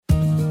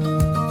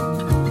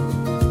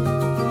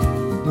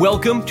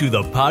Welcome to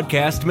the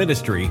podcast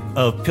ministry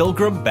of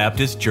Pilgrim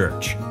Baptist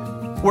Church.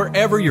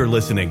 Wherever you're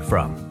listening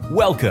from,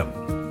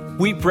 welcome.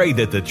 We pray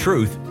that the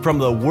truth from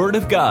the Word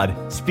of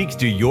God speaks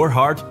to your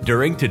heart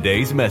during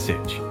today's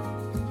message.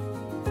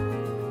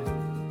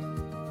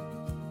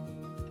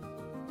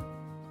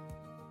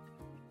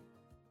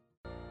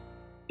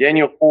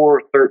 Daniel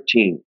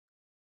 4:13.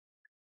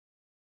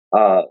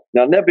 Now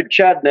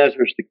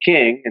Nebuchadnezzar is the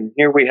king, and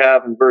here we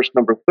have in verse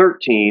number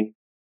 13,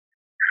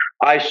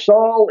 I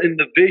saw in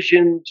the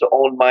visions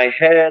on my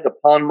head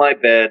upon my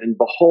bed, and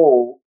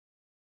behold,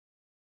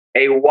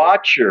 a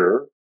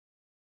watcher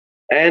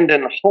and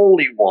an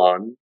holy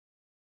one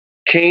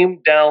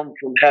came down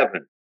from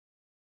heaven.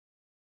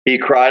 He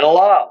cried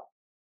aloud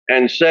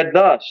and said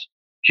thus,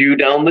 hew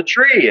down the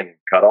tree and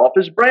cut off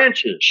his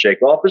branches,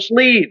 shake off his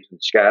leaves and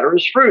scatter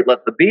his fruit.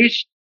 Let the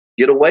beast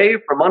get away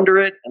from under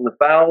it and the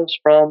fowls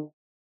from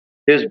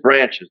his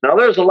branches. Now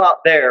there's a lot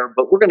there,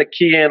 but we're going to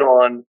key in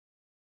on,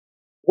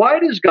 why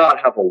does God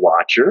have a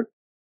watcher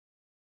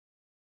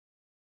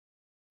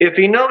if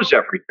he knows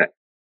everything?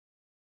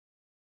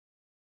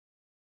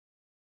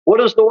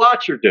 What does the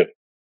watcher do?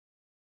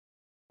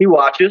 He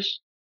watches.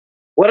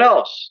 What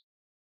else?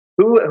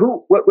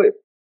 What?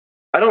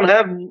 I don't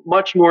have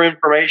much more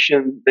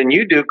information than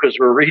you do because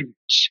we're reading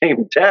the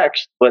same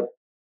text, but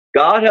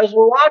God has a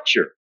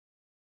watcher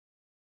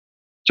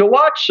to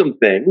watch some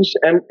things,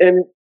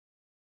 and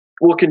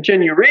we'll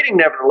continue reading.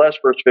 Nevertheless,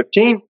 verse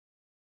 15,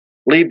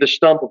 leave the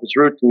stump of his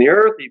roots in the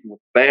earth, even with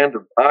a band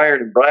of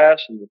iron and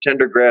brass, and the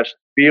tender grass of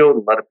the field,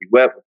 and let it be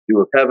wet with the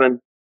dew of heaven,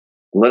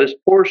 and let his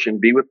portion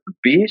be with the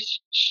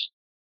beasts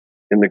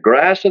in the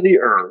grass of the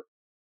earth.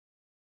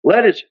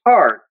 Let his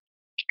heart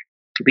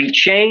be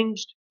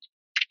changed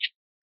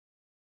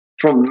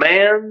from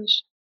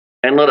man's,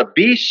 and let a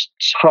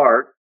beast's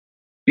heart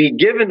be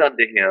given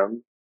unto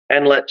him,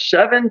 and let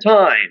 7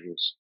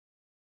 times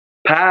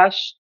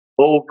pass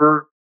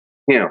over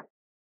him.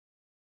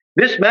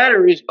 This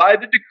matter is by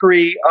the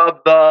decree of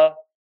the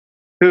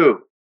who?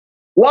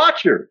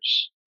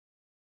 Watchers.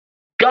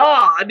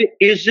 God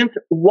isn't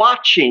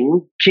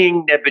watching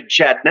King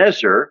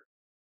Nebuchadnezzar.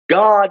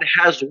 God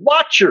has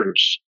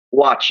watchers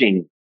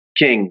watching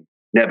King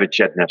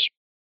Nebuchadnezzar.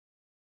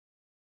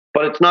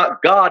 But it's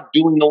not God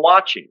doing the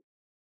watching.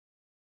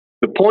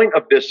 The point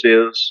of this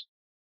is,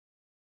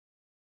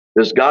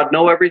 does God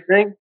know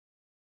everything?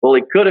 Well,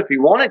 he could if he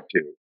wanted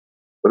to.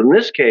 But in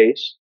this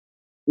case,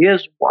 he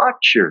has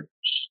watchers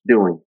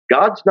doing it.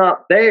 God's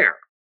not there,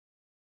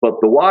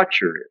 but the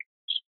watcher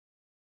is.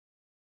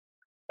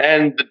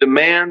 And the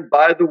demand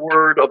by the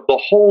word of the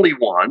holy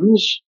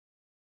ones,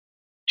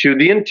 to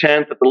the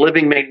intent that the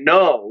living may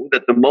know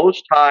that the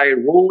Most High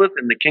ruleth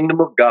in the kingdom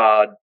of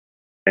God,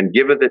 and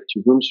giveth it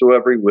to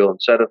whomsoever he will,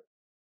 and setteth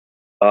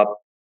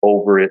up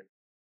over it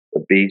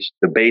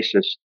the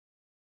basis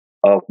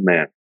of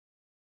men.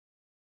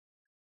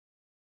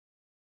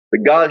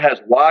 But God has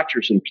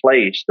watchers in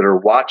place that are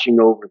watching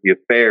over the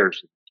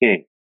affairs of the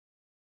king.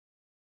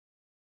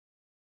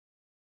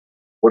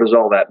 What does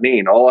all that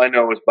mean? All I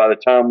know is by the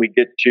time we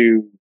get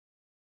to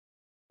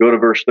go to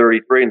verse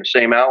 33, in the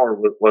same hour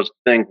was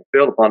the thing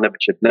fulfilled upon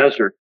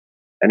Nebuchadnezzar,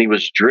 and he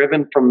was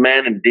driven from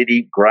men and did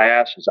eat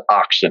grass as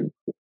oxen.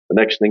 The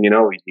next thing you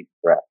know, he's eating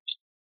grass.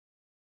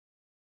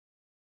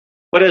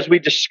 But as we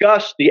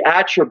discuss the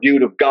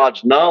attribute of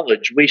God's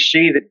knowledge, we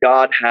see that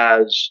God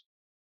has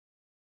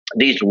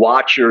these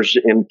watchers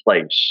in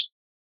place.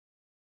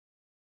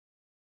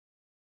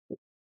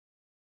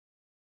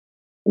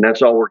 And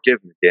that's all we're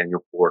given in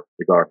Daniel 4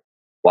 regarding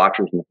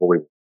watchers in the Holy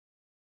One.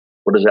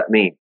 What does that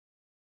mean?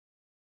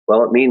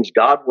 Well, it means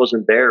God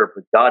wasn't there,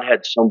 but God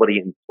had somebody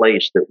in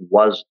place that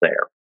was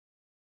there.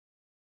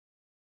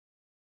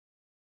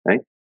 Okay?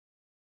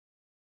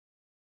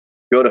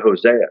 Go to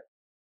Hosea.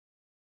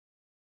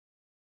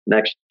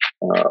 Next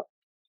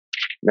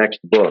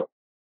book.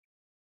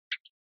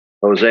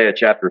 Hosea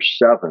chapter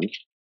 7.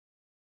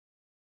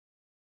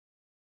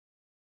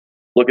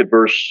 Look at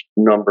verse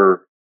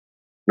number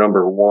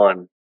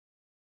 1.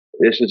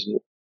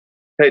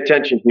 Pay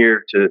attention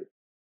here to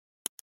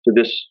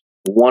this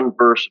one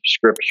verse of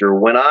scripture.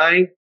 When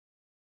I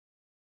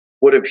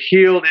would have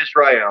healed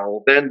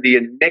Israel, then the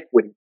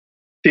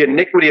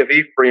iniquity of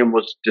Ephraim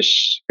was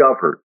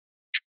discovered.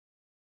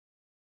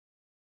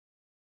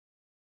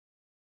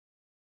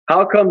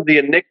 How come the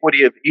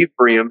iniquity of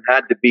Ephraim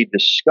had to be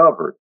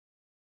discovered?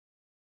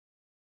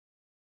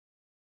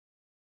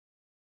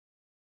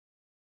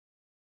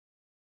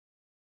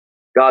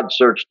 God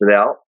searched it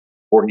out,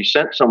 or he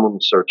sent someone to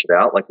search it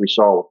out, like we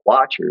saw with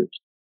watchers,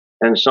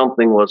 and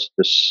something was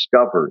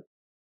discovered.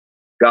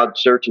 God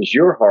searches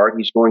your heart,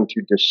 he's going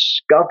to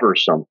discover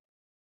something.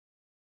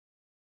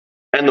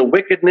 And the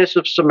wickedness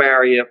of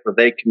Samaria, for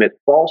they commit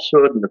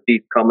falsehood, and the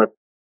thief cometh,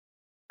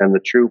 and the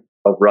troop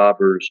of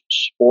robbers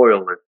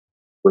spoil it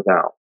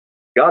without.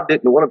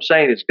 What I'm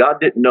saying is God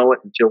didn't know it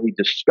until he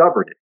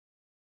discovered it.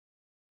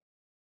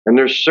 And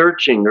there's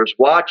searching, there's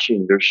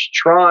watching, there's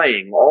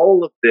trying.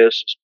 All of this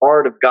is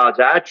part of God's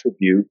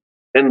attribute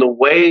in the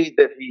way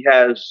that he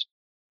has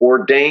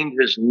ordained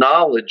his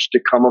knowledge to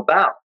come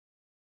about.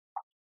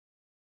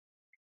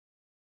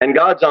 And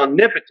God's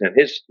omnipotent.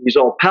 He's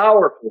all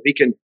powerful. He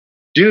can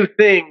do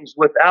things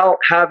without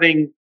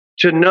having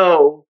to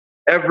know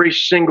every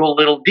single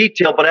little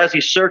detail. But as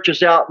he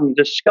searches out and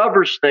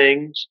discovers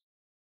things,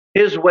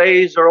 his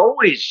ways are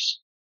always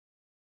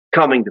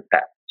coming to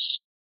pass.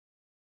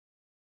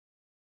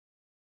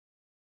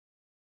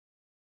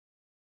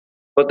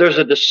 But there's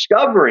a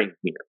discovering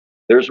here.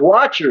 There's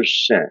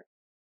watchers sent.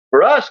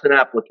 For us, an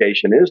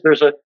application is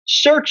there's a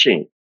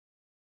searching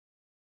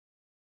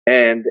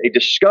and a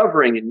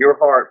discovering in your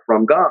heart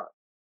from God.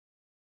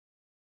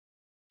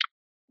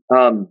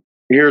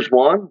 Here's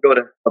one. Go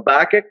to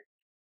Habakkuk.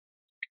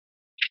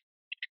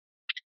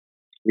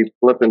 Keep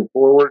flipping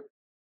forward.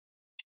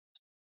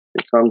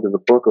 We come to the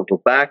book of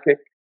Habakkuk.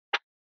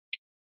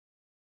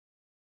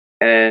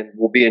 And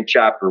we'll be in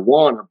chapter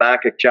 1,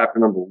 Habakkuk chapter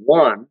number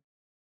 1.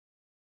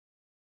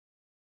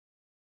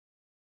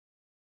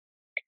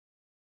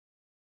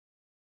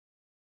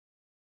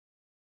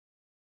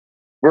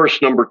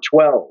 Verse number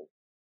 12.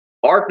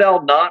 Art thou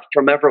not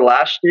from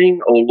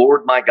everlasting, O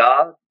Lord my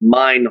God,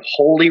 mine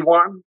Holy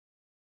One?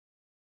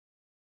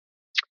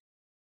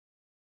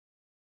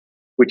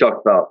 We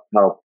talked about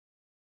how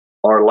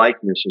our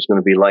likeness is going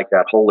to be like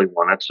that Holy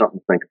One. That's something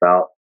to think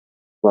about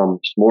from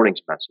this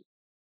morning's message.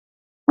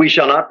 We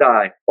shall not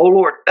die. O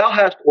Lord, thou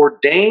hast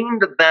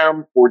ordained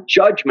them for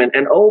judgment,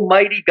 and O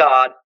mighty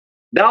God,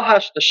 thou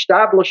hast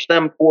established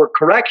them for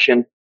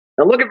correction.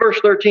 Now look at verse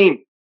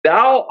 13.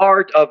 Thou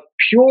art of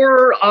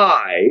purer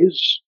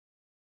eyes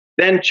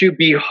than to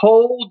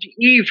behold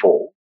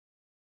evil,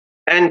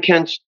 and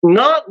canst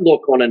not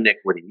look on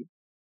iniquity.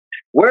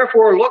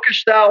 Wherefore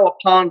lookest thou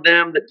upon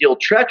them that deal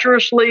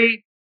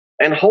treacherously,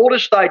 and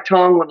holdest thy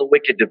tongue when the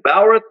wicked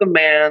devoureth the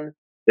man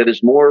that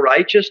is more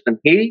righteous than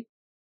he?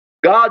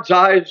 God's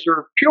eyes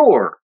are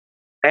pure,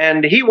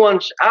 and he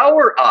wants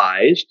our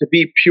eyes to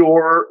be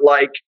pure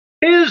like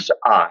his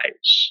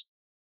eyes.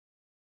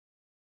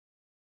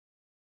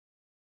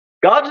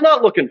 God's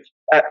not looking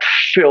at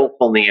filth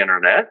on the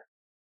internet.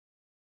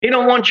 He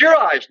don't want your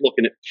eyes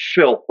looking at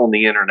filth on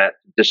the internet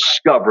to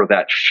discover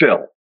that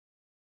filth.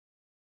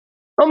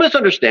 Don't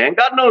misunderstand.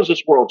 God knows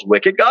this world's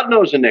wicked. God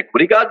knows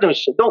iniquity. God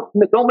knows. Don't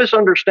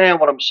misunderstand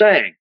what I'm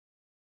saying.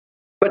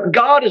 But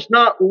God is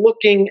not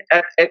looking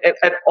at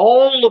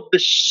all of the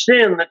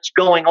sin that's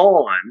going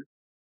on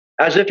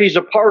as if he's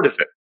a part of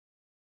it.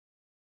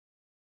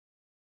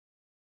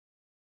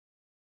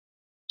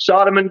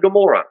 Sodom and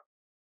Gomorrah.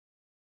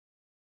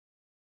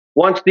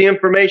 Once the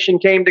information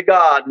came to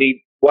God, and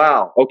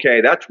wow,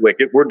 okay, that's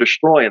wicked. We're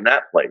destroying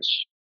that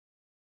place.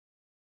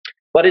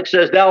 But it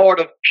says, thou art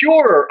of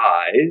purer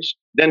eyes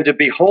than to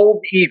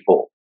behold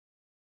evil,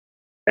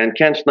 and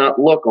canst not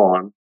look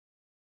on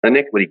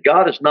iniquity.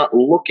 God is not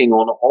looking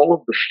on all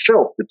of the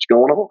filth that's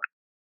going on.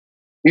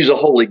 He's a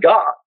holy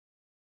God.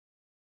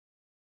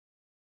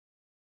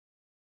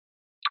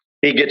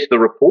 He gets the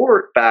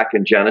report back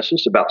in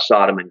Genesis about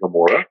Sodom and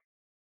Gomorrah,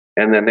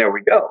 and then there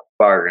we go,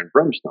 fire and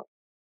brimstone.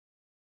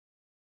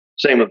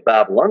 Same with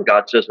Babylon.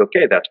 God says,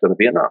 okay, that's going to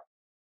be enough.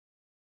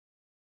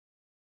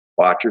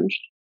 Watchers,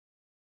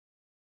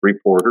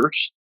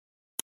 reporters,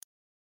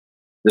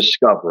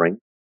 discovering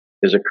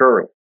is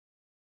occurring.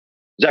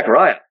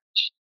 Zechariah.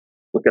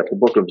 Look at the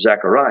book of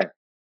Zechariah.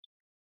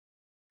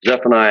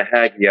 Zephaniah,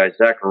 Haggai,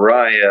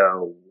 Zechariah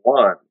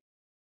 1.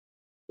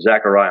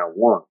 Zechariah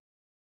 1.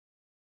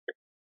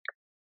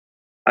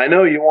 I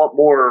know you want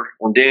more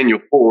on Daniel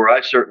 4.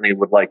 I certainly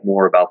would like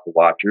more about the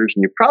watchers,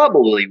 and you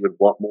probably would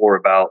want more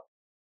about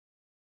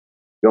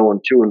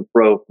going to and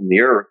fro from the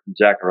earth in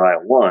Zechariah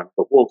 1,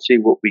 but we'll see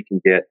what we can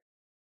get.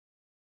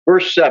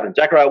 Verse 7,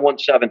 Zechariah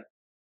 1:7.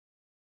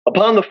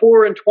 Upon the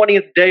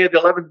 24th day of the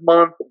 11th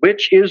month,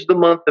 which is the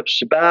month of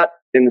Sabbat,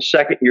 in the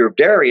 2nd year of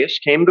Darius,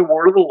 came the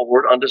word of the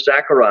Lord unto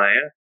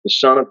Zechariah, the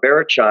son of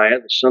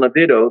Berechiah, the son of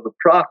Iddo, the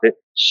prophet,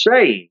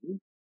 saying,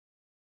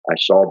 I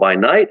saw by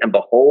night, and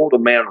behold, a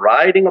man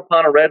riding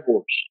upon a red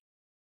horse.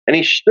 And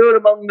he stood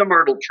among the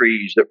myrtle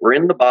trees that were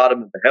in the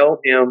bottom, and beheld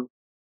him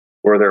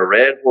were their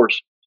red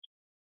horses.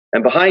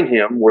 And behind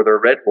him were their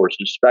red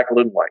horses, speckled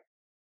and white.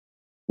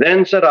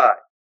 Then said I,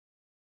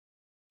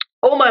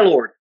 O my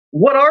Lord,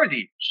 what are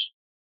these?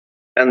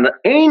 And the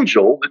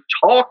angel that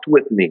talked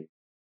with me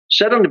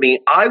said unto me,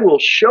 I will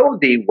show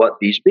thee what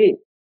these be.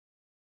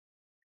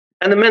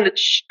 And the men that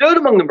stood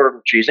among the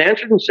myrtle trees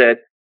answered and said,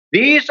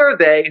 These are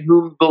they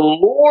whom the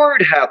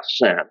Lord hath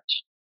sent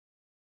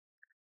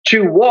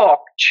to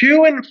walk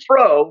to and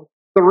fro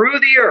through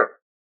the earth.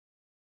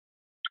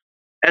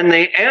 And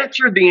they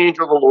answered the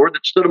angel of the Lord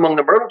that stood among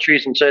the myrtle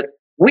trees and said,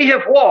 We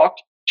have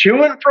walked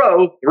to and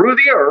fro through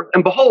the earth,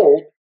 and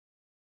behold,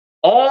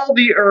 all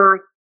the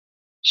earth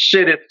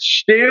sitteth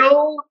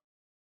still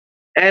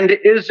and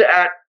is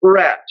at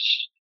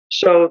rest.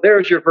 So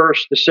there's your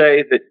verse to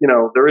say that,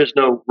 there is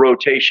no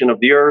rotation of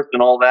the earth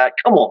and all that.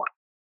 Come on.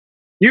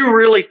 You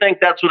really think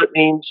that's what it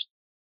means?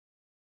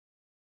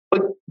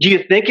 But do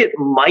you think it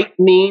might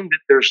mean that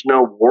there's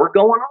no war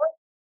going on?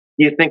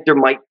 Do you think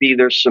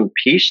there's some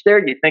peace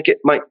there? Do you think it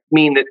might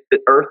mean that the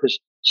earth is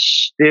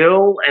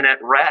still and at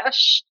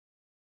rest?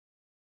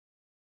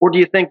 Or do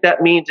you think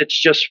that means it's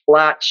just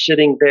flat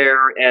sitting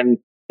there and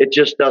it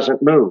just doesn't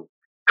move?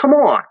 Come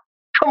on.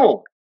 Come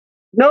on.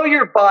 Know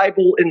your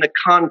Bible in the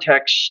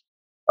context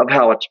of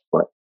how it's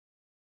put.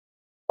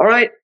 All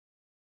right?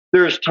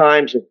 There's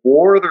times of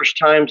war, there's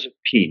times of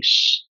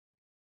peace.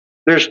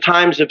 There's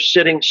times of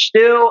sitting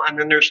still, and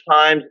then there's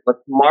times,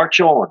 let's march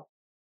on.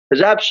 It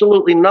has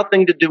absolutely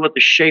nothing to do with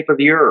the shape of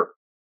the earth.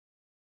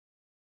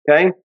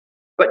 Okay?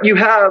 But you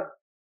have,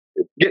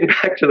 getting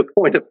back to the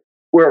point of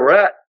where we're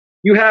at,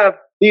 you have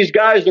these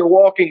guys that are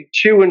walking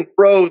to and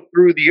fro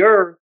through the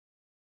earth,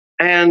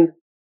 and,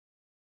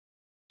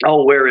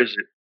 oh, where is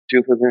it?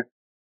 Two for there.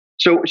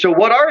 So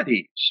what are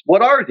these?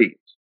 What are these?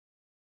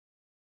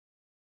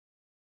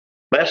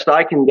 Best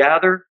I can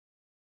gather,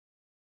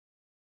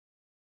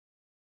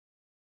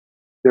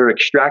 they're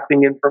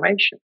extracting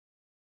information.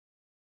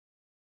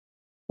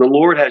 The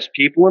Lord has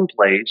people in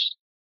place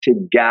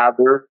to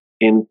gather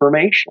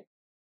information.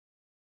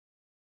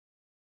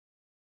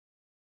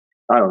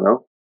 I don't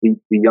know. The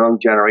young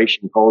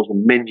generation calls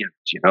them minions,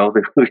 you know.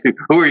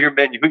 Who are your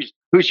minions?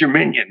 Who's your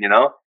minion, you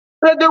know?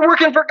 They're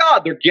working for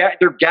God.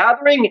 They're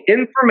gathering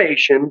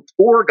information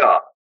for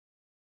God.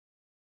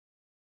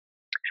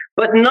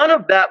 But none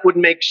of that would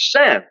make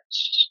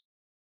sense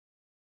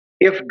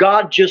if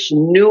God just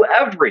knew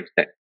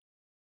everything.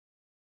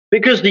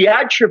 Because the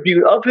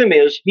attribute of him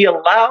is he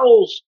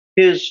allows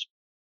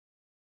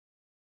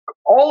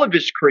all of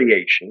his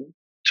creation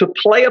to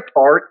play a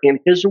part in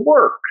his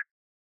work.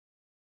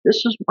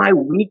 This is why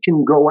we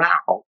can go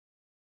out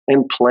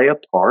and play a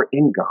part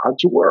in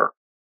God's work.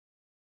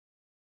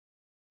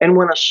 And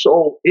when a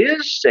soul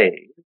is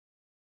saved,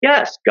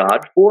 yes,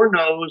 God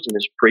foreknows and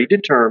is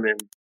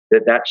predetermined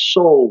that that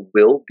soul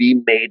will be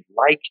made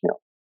like him.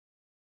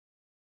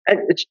 And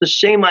it's the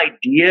same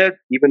idea,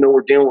 even though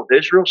we're dealing with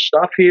Israel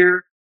stuff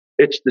here,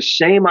 it's the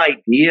same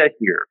idea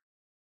here.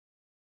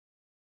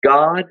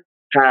 God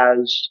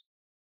has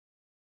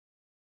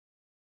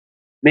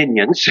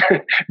minions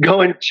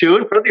going to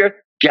and fro the earth,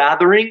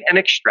 gathering and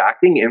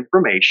extracting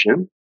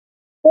information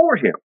for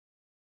him.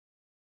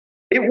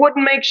 It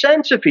wouldn't make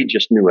sense if he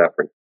just knew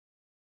everything.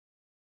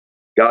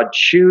 God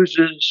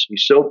chooses, he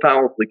so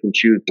powerfully can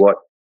choose what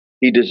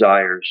he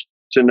desires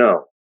to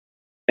know.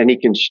 And he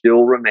can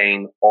still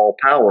remain all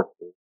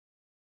powerful.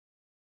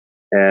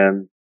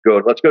 And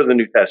let's go to the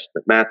New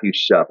Testament, Matthew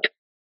 7.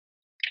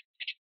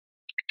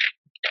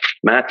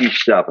 Matthew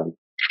 7.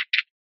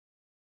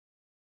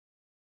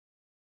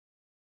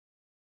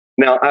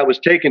 Now, I was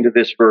taken to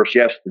this verse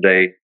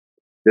yesterday.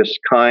 This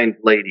kind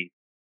lady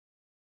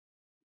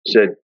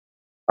said,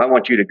 I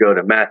want you to go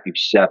to Matthew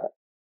 7.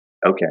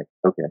 Okay.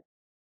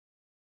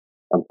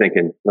 I'm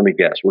thinking, let me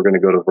guess, we're going to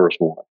go to verse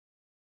 1.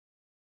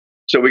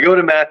 So we go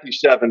to Matthew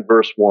 7,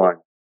 verse 1.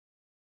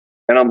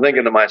 And I'm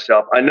thinking to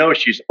myself, I know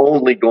she's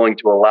only going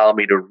to allow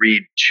me to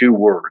read 2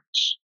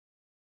 words.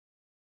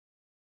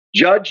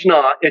 Judge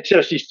not. It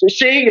says, you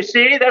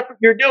see, that's what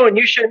you're doing.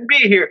 You shouldn't be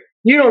here.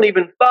 You don't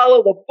even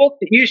follow the book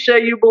that you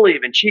say you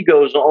believe. And she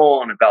goes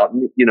on about,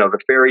 the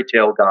fairy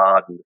tale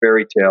God and the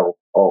fairy tale,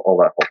 all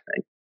that whole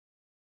thing.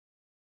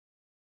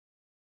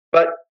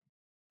 But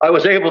I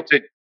was able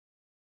to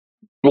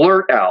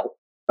blurt out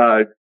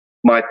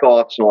my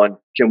thoughts on,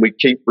 can we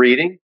keep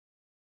reading?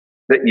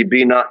 That ye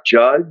be not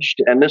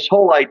judged. And this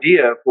whole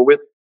idea, for with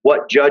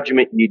what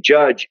judgment ye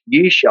judge,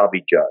 ye shall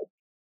be judged.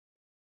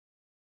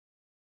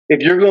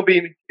 If you're going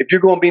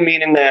to be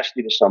mean and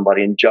nasty to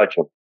somebody and judge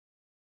them,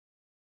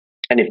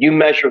 and if you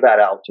measure that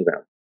out to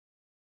them,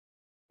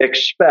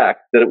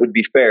 expect that it would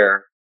be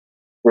fair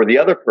for the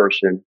other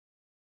person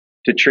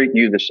to treat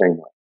you the same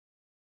way.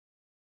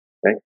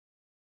 Okay?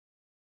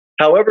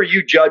 However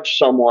you judge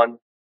someone,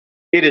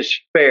 it is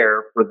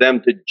fair for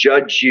them to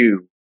judge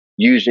you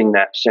using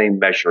that same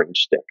measuring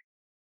stick.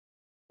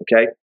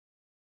 Okay?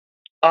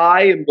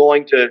 I am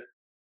going to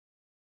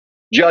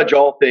judge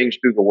all things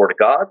through the Word of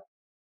God.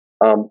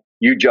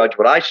 You judge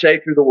what I say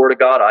through the Word of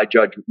God. I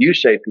judge what you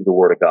say through the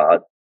Word of God.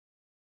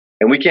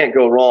 And we can't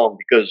go wrong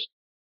because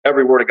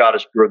every Word of God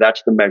is pure.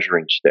 That's the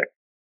measuring stick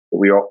that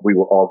we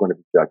were all going to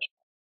be judged.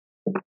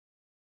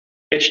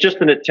 It's just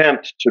an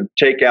attempt to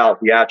take out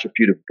the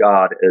attribute of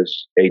God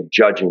as a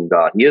judging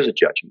God. He is a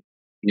judgment.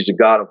 He's a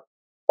God of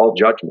all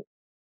judgment.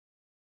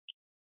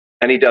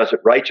 And he does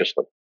it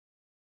righteously.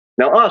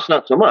 Now, us,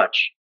 not so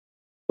much,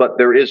 but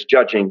there is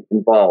judging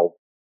involved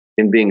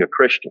in being a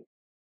Christian.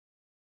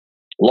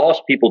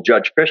 Lost people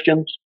judge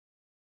Christians,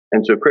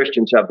 and so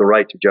Christians have the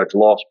right to judge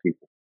lost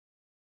people.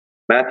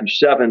 Matthew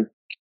 7,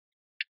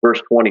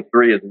 verse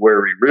 23 is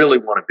where we really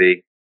want to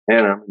be,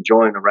 and I'm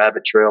enjoying the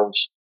rabbit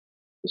trails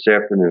this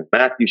afternoon.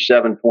 Matthew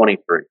 7:23.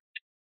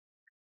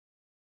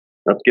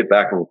 Let's get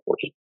back on the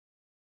course.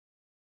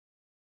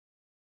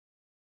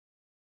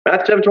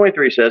 Matthew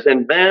 7:23 says,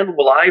 and then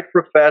will I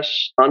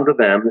profess unto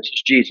them, this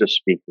is Jesus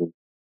speaking,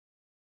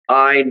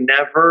 I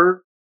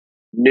never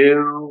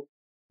knew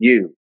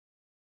you.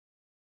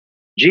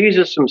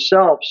 Jesus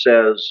himself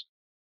says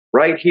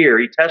right here,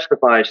 he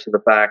testifies to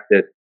the fact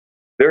that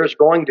there's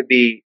going to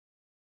be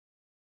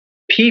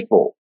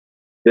people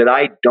that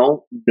I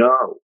don't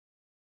know.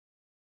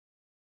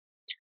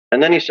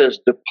 And then he says,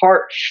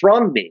 depart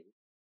from me,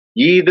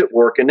 ye that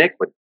work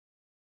iniquity.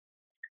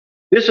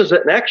 This is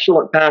an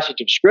excellent passage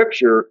of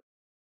Scripture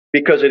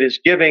because it is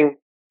giving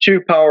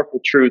two powerful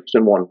truths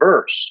in one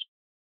verse.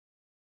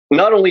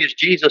 Not only is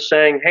Jesus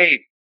saying,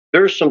 hey,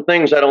 there's some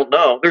things I don't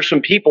know, there's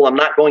some people I'm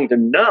not going to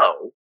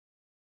know,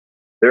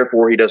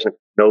 therefore he doesn't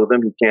know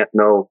them, he can't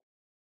know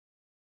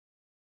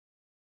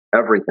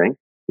everything.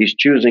 He's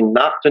choosing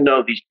not to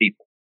know these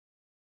people.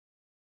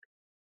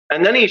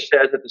 And then he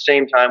says at the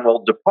same time,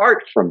 well,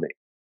 depart from me.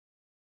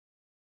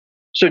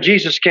 So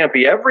Jesus can't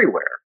be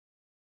everywhere.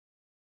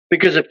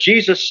 Because if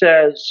Jesus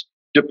says,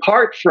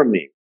 depart from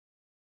me,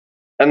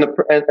 and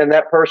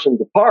that person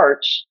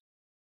departs,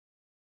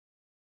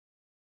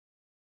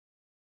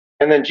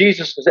 and then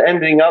Jesus is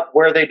ending up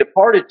where they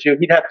departed to,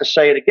 he'd have to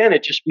say it again.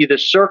 It'd just be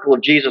this circle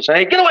of Jesus saying,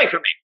 hey, get away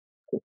from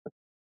me.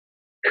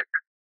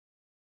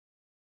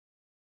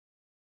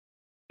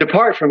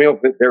 Depart from me. Oh,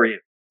 there he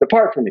is.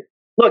 Depart from me.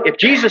 Look, if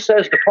Jesus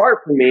says, depart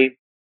from me,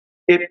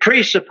 it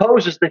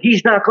presupposes that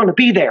he's not going to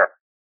be there.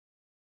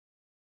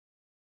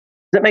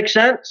 Does that make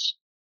sense?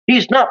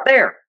 He's not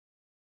there.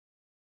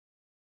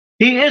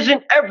 He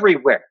isn't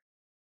everywhere.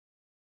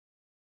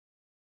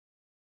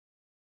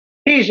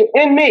 He's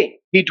in me.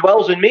 He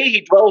dwells in me.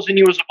 He dwells in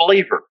you as a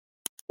believer.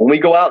 When we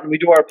go out and we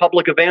do our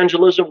public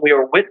evangelism, we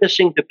are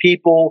witnessing to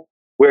people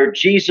where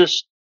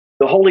Jesus,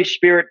 the Holy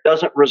Spirit,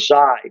 doesn't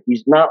reside.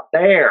 He's not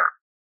there.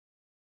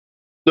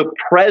 The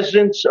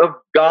presence of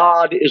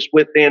God is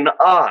within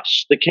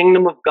us. The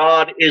kingdom of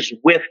God is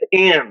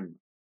within.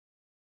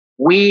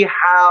 We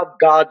have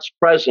God's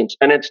presence,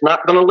 and it's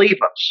not going to leave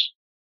us.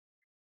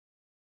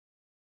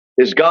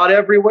 Is God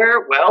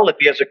everywhere? Well, if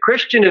he has a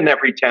Christian in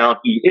every town,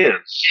 he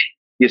is.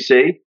 You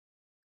see?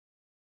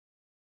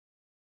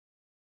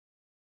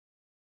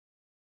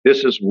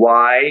 This is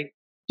why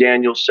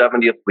Daniel's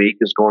 70th week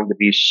is going to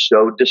be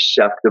so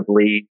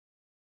deceptively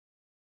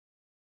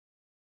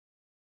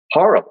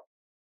horrible.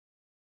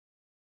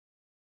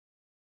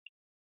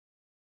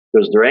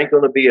 Because there ain't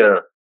going to be a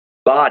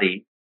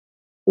body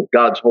with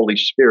God's Holy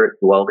Spirit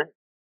dwelled in.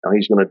 Now,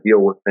 he's going to deal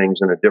with things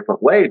in a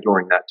different way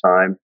during that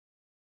time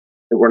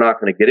that we're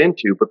not going to get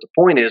into. But the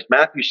point is,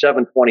 Matthew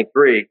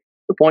 7:23,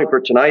 the point for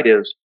tonight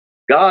is,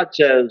 God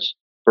says,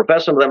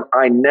 profess unto them,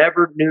 I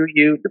never knew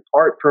you,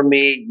 depart from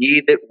me,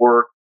 ye that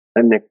work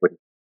iniquity.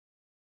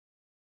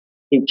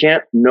 He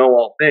can't know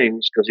all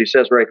things because he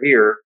says right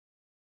here,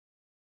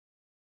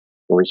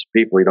 there's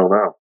people he don't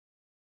know.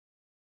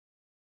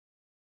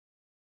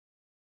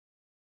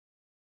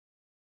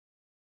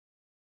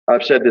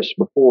 I've said this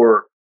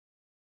before.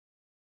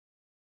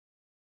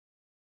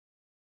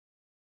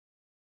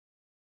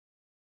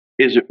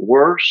 Is it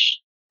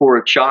worse for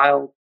a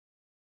child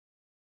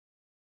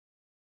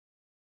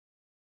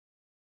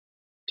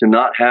to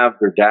not have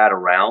their dad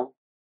around?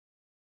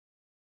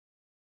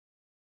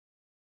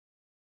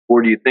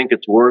 Or do you think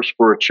it's worse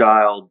for a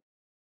child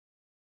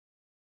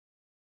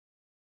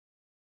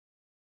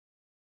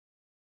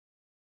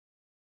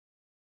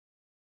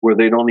where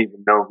they don't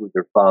even know who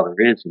their father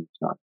is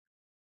inside?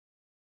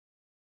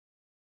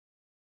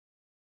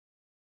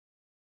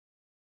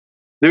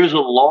 There's a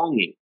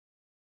longing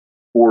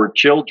for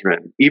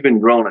children, even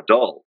grown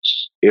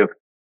adults, if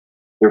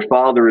their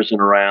father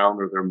isn't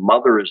around or their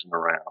mother isn't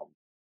around,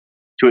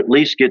 to at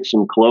least get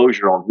some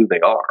closure on who they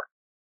are.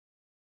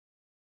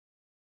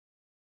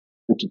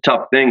 It's a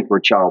tough thing for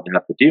a child to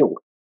have to deal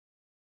with.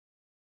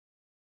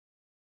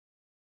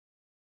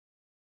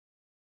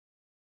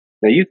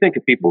 Now, you think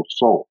of people's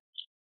souls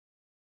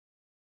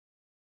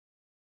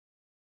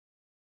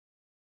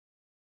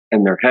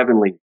and their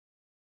heavenly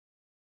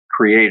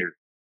creator.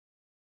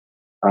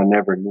 I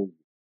never knew you.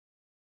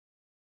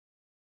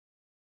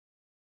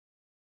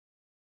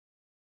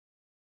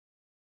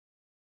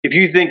 If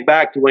you think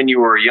back to when you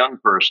were a young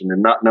person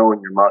and not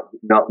knowing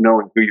not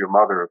knowing who your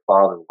mother or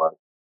father was,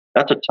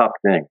 that's a tough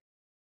thing.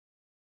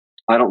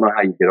 I don't know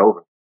how you get over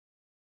it.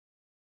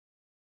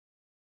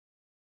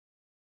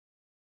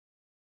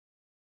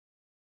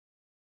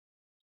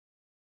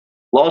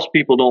 Lost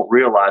people don't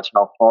realize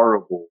how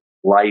horrible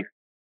life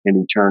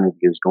in eternity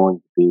is going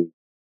to be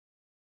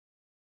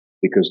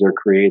because they're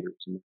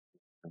creators.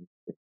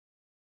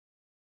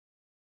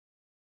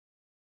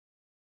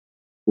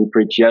 We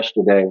preached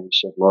yesterday and we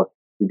said, look,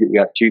 you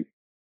got two.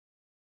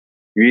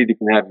 You either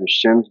can have your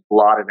sins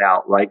blotted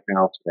out right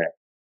now today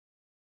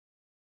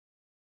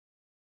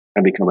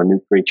and become a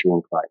new creature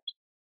in Christ,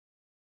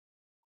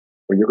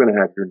 or you're going to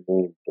have your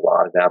name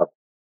blotted out of the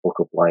book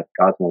of life.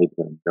 God's not even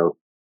going to know.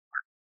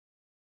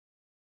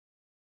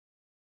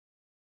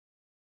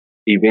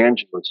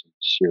 Evangelism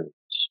is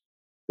serious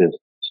business.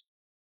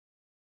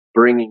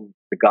 Bringing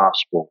the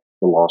gospel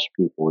to lost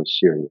people is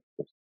serious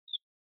business.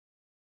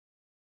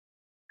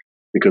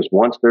 Because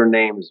once their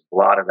name is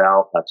blotted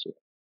out, that's it.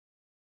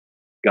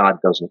 God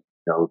doesn't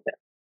know them.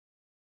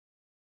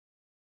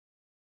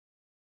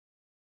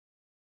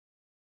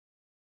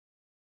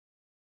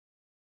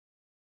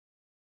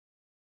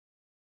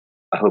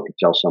 I hope you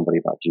tell somebody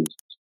about Jesus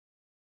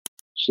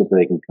so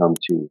they can come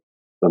to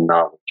the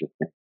knowledge of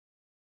him.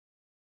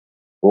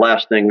 The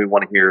last thing we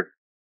want to hear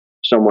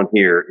someone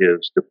hear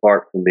is,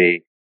 depart from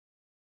me,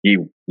 ye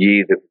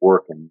that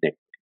work iniquity.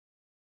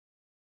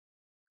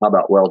 How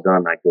about, well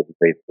done, thy good and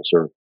faithful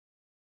servant?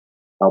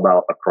 How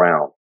about a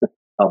crown?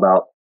 How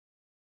about,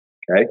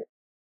 okay?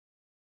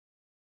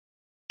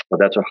 But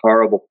that's a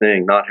horrible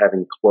thing, not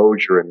having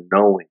closure and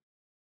knowing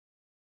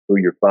who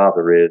your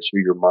father is, who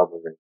your mother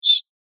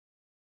is.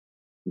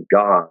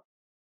 God,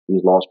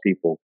 these lost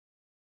people.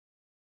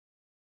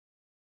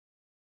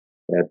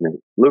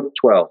 Admit. Luke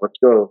 12. Let's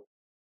go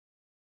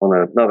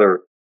on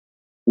another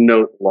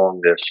note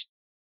along this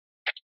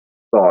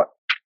thought.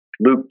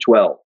 Luke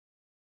 12.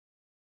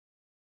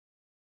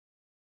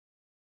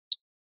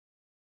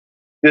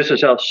 This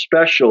is how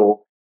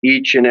special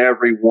each and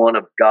every one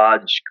of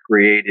God's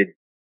created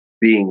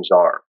beings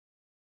are.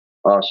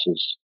 Us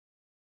as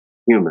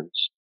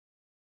humans.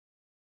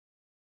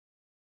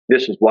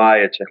 This is why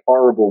it's a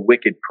horrible,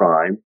 wicked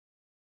crime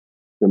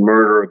to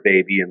murder a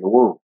baby in the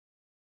womb.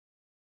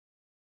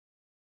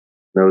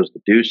 Those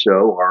that do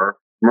so are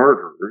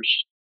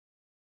murderers,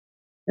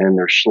 and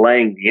they're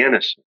slaying the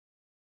innocent.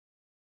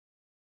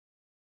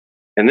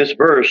 And this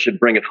verse should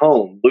bring it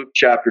home. Luke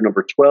chapter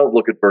number 12,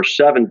 look at verse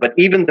 7. But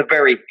even the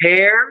very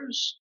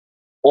hairs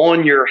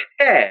on your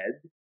head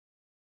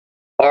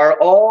are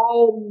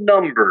all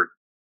numbered.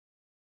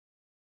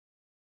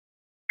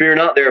 Fear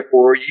not,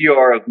 therefore, ye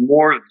are of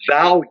more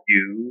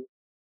value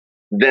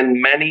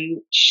than many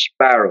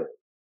sparrows.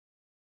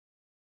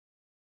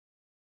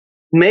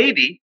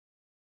 Maybe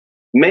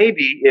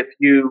if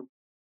you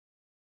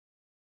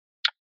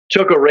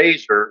took a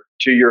razor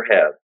to your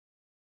head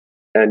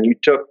and you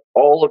took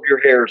all of your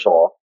hairs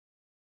off,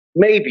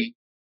 maybe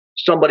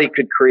somebody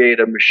could create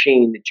a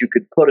machine that you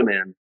could put them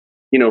in,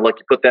 like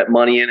you put that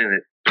money in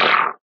and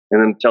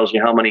then it tells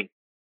you how many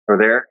are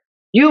there.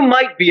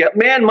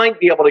 Man might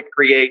be able to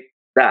create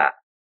that.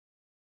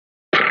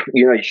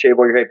 You shave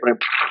all your hair,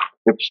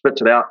 it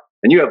spits it out,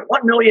 and you have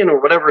 1 million or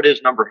whatever it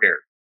is number of hairs.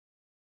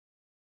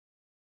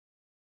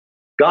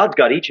 God's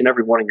got each and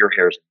every one of your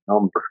hairs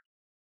numbered.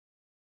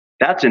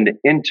 That's an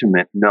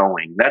intimate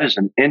knowing. That is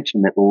an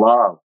intimate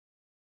love.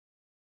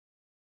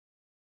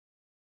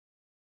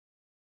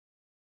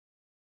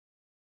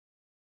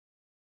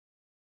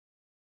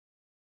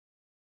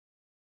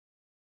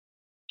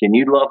 Can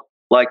you love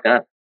like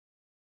that?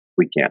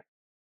 We can't.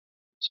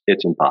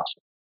 It's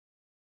impossible.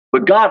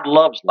 But God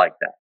loves like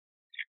that.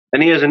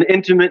 And He has an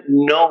intimate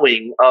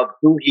knowing of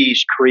who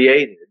He's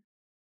created.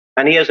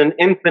 And He has an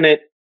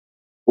infinite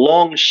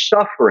long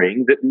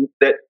suffering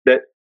that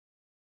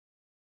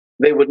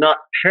they would not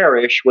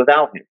perish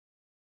without Him.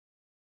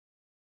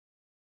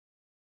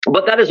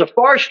 But that is a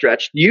far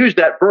stretch to use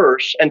that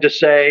verse and to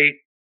say,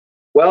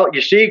 well,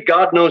 you see,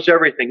 God knows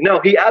everything. No,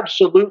 He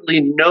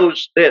absolutely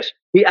knows this.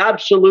 He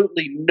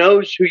absolutely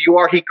knows who you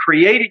are. He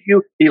created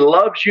you. He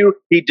loves you.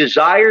 He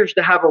desires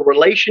to have a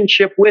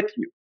relationship with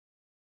you.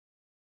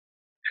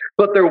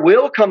 But there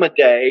will come a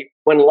day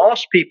when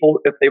lost people,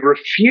 if they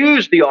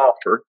refuse the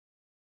offer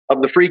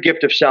of the free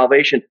gift of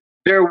salvation,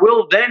 there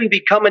will then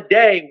become a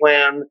day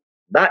when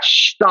that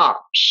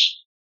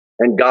stops.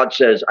 And God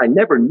says, I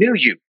never knew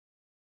you.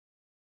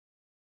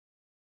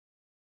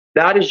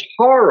 That is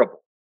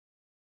horrible.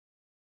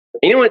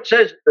 It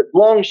says that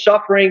long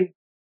suffering,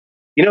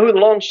 you know who the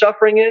long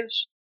suffering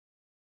is?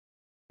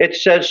 It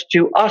says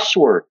to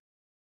usward.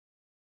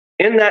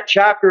 In that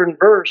chapter and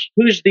verse,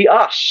 who's the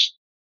us?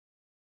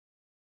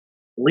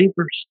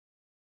 Believers.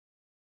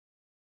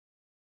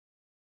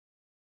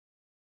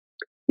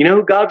 You know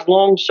who God's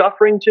long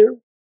suffering to?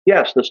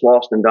 Yes, this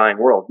lost and dying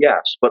world,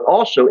 yes. But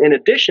also, in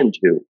addition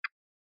to,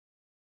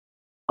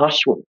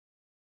 usward.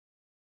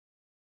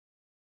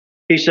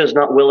 He says,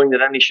 not willing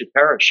that any should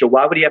perish. So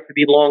why would He have to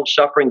be long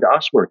suffering to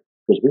usward?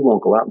 Because we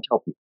won't go out and tell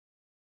people.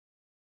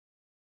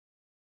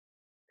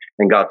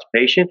 And God's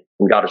patient,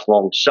 and God is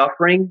long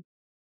suffering.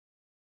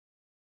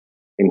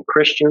 And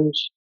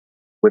Christians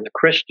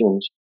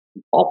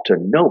ought to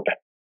know better.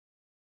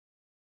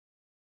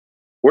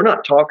 We're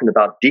not talking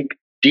about deep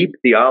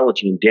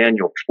theology in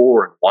Daniel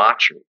 4 and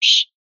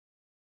watchers.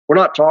 We're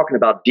not talking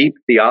about deep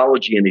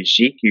theology in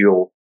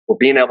Ezekiel or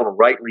being able to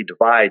rightly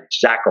divide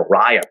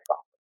Zechariah properly.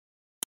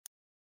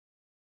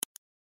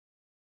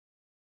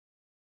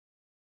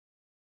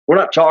 We're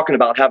not talking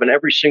about having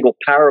every single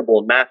parable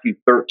in Matthew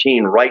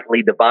 13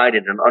 rightly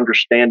divided and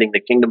understanding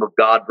the kingdom of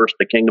God versus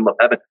the kingdom of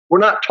heaven. We're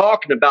not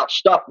talking about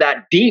stuff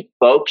that deep,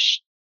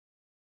 folks.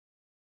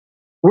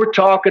 We're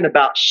talking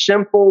about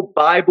simple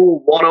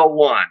Bible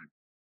 101.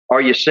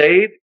 Are you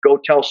saved? Go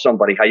tell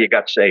somebody how you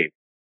got saved.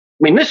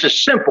 I mean, this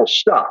is simple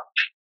stuff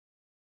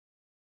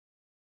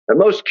that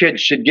most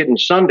kids should get in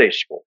Sunday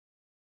school.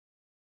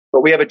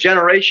 But we have a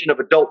generation of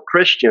adult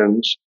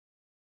Christians.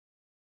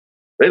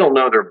 They don't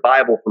know their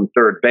Bible from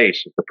third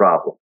base is the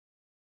problem.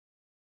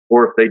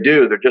 Or if they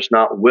do, they're just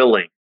not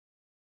willing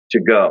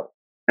to go.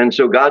 And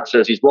so God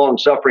says He's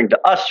long-suffering to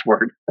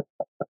usward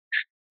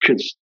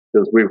because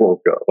we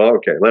won't go.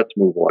 Okay, let's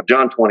move on.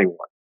 John 21.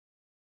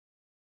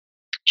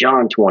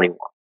 John 21.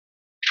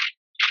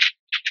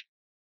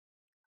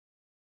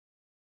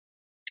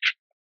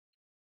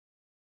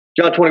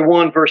 John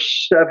 21,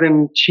 verse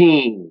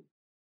 17.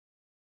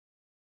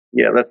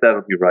 Yeah,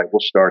 that'll be right.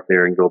 We'll start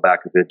there and go back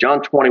a bit.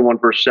 John 21,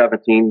 verse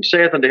 17. He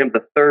saith unto him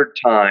the third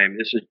time,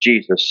 this is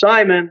Jesus,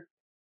 Simon,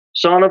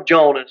 son of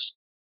Jonas,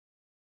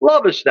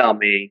 lovest thou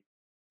me?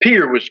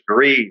 Peter was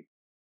grieved,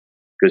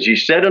 because he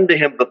said unto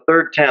him the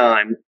third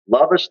time,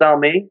 lovest thou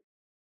me?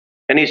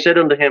 And he said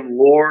unto him,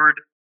 Lord,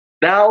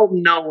 thou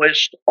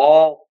knowest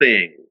all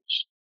things.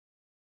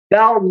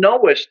 Thou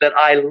knowest that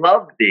I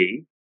love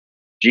thee.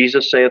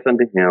 Jesus saith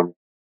unto him,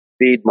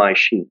 feed my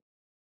sheep.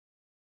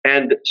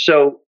 And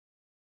so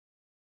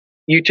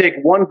you take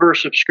one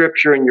verse of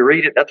Scripture and you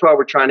read it. That's why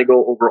we're trying to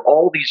go over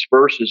all these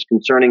verses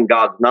concerning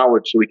God's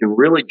knowledge, so we can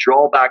really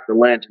draw back the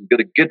lens and get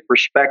a good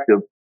perspective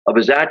of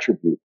his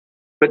attributes.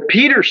 But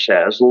Peter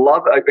says,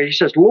 Lord,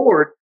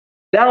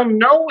 thou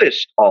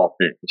knowest all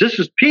things. This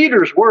is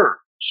Peter's words.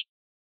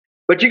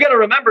 But you got to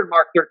remember in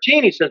Mark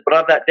 13, he says, but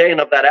of that day and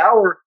of that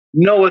hour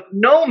knoweth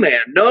no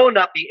man, no,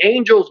 not the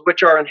angels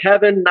which are in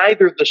heaven,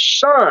 neither the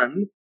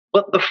Son,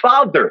 but the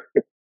Father.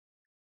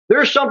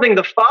 There's something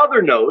the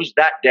Father knows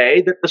that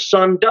day that the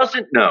Son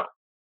doesn't know.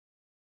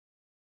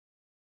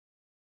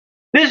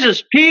 This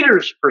is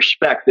Peter's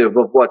perspective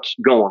of what's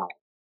going on.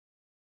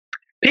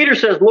 Peter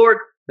says, Lord,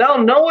 thou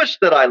knowest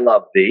that I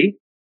love thee.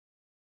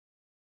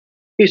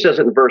 He says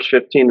it in verse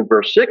 15 and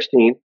verse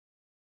 16.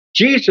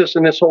 Jesus,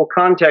 in this whole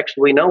context,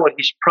 we know it.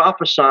 He's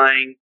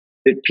prophesying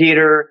that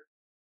Peter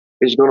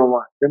is going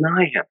to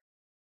deny him.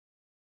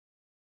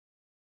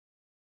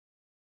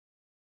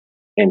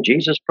 And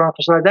Jesus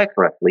prophesied that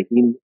correctly.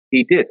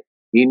 He did.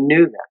 He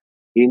knew that.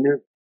 He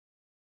knew.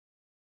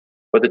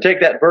 But to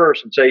take that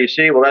verse and say, you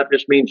see, well, that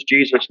just means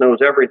Jesus knows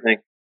everything.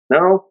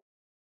 No.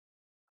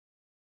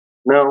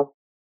 No.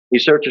 He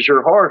searches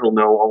your heart. He'll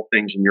know all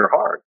things in your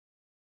heart.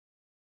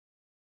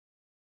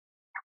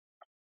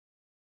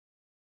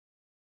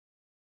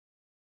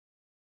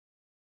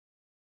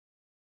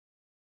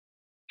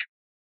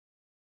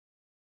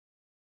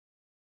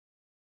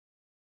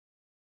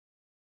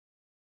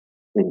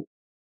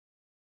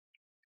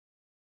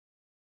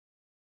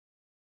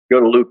 Go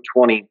to Luke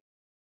 20.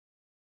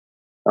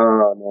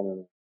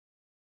 No.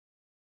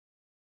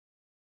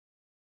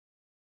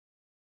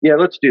 Yeah,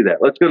 let's do that.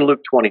 Let's go to Luke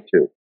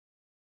 22.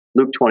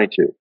 Luke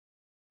 22.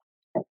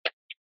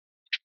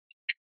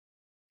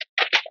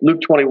 Luke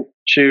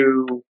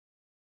 22.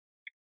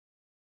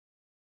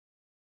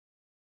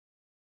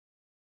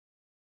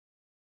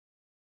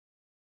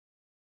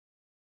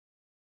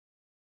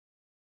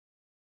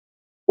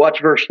 Watch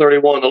verse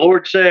 31. The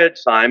Lord said,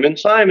 Simon,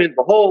 Simon,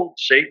 behold,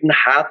 Satan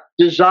hath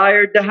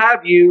desired to have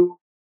you,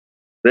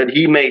 that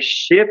he may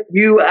sift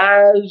you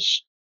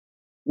as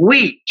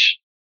wheat.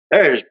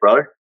 There it is,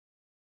 brother.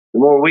 The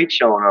more wheat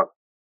showing up.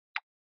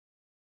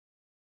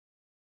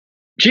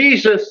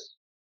 Jesus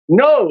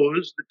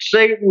knows that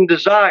Satan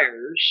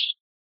desires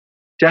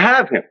to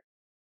have him.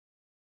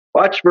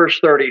 Watch verse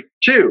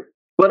 32.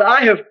 But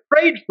I have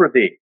prayed for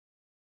thee,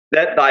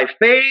 that thy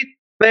faith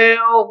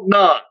fail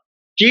not.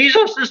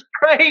 Jesus is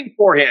praying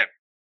for him.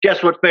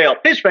 Guess what failed?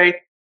 His faith.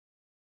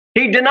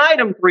 He denied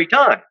him 3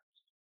 times.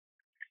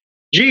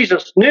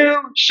 Jesus knew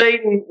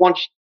Satan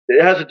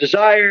has a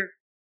desire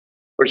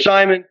for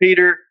Simon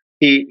Peter.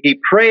 He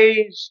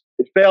prays,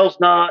 it fails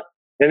not,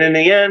 and in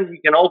the end,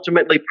 he can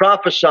ultimately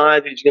prophesy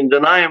that he's going to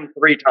deny him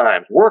 3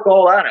 times. Work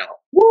all that out.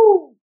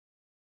 Woo! I'm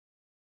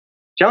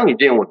telling you,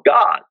 dealing with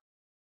God.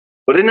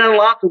 But isn't that a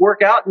lot to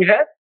work out in your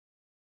head?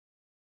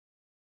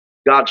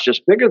 God's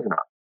just bigger than us.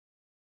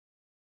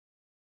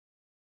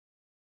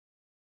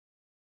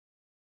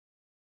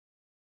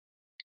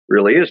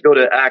 Really is. Go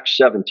to Acts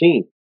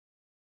 17.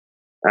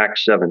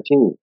 Acts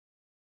 17.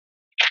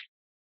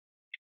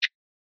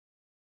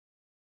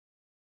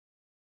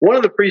 One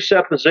of the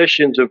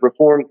presuppositions of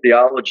Reformed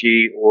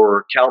theology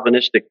or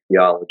Calvinistic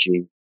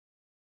theology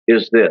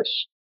is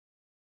this.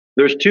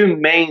 There's 2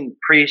 main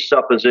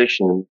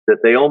presuppositions that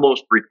they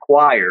almost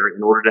require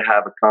in order to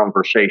have a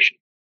conversation.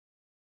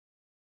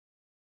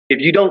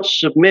 If you don't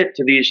submit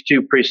to these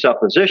 2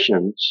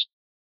 presuppositions,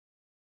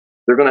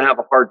 they're going to have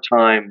a hard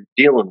time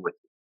dealing with you.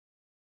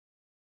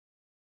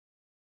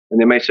 And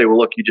they may say, well,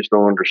 look, you just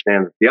don't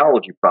understand the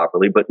theology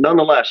properly. But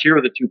nonetheless, here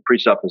are the 2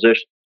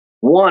 presuppositions.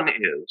 One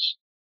is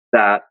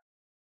that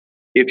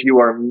if you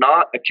are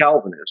not a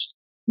Calvinist,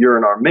 you're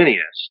an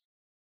Arminianist.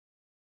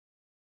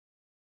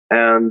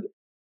 And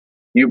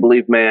you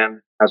believe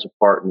man has a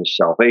part in his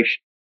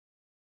salvation.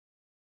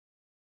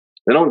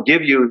 They don't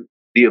give you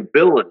the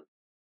ability.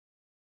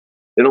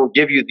 They don't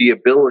give you the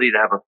ability to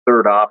have a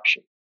third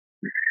option.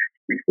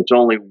 It's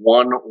only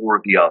one or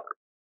the other.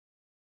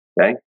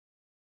 Okay?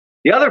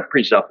 The other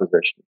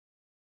presupposition,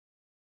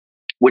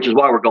 which is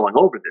why we're going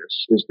over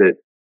this, is that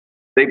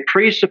they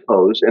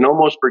presuppose and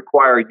almost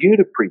require you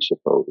to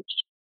presuppose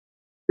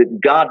that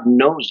God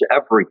knows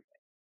everything.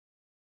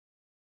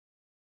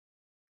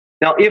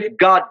 Now, if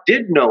God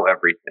did know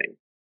everything,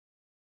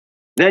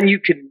 then you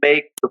can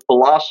make the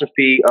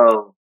philosophy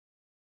of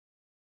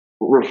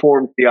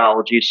Reformed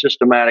theology,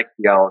 systematic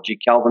theology,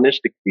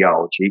 Calvinistic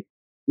theology,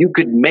 you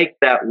could make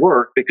that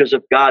work, because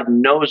if God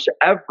knows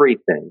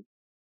everything,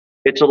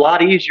 It's a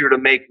lot easier to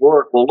make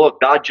work. Well,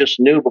 look, God just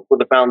knew before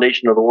the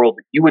foundation of the world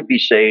that you would be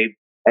saved,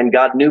 and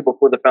God knew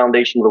before the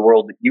foundation of the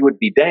world that you would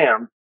be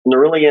damned. And there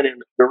really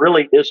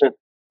isn't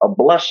a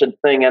blessed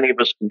thing any of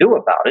us can do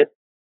about it.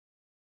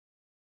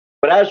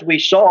 But as we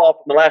saw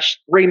from the last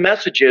three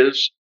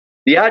messages,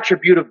 the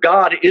attribute of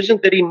God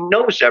isn't that he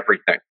knows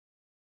everything,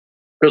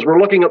 because we're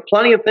looking at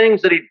plenty of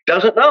things that he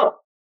doesn't know.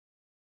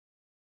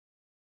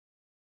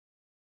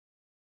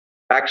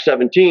 Acts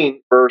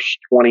 17, verse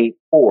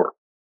 24.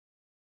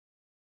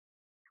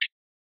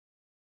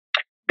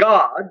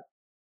 God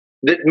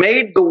that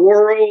made the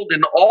world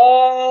and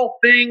all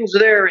things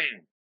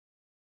therein,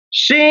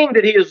 seeing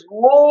that he is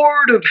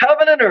Lord of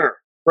heaven and earth.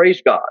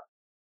 Praise God.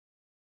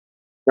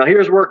 Now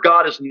here's where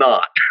God is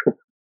not.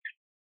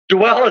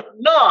 Dwelleth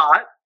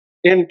not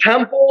in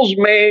temples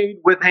made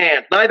with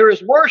hands, neither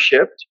is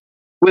worshipped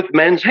with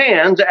men's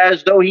hands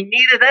as though he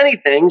needed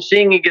anything,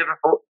 seeing he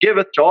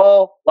giveth to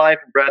all life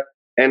and breath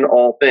and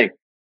all things.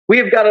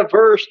 We've got a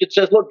verse that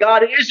says, look,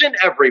 God isn't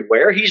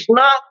everywhere. He's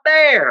not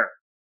there.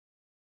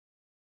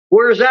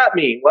 Where does that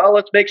mean? Well,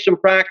 let's make some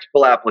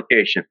practical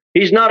application.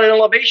 He's not at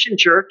Elevation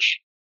Church.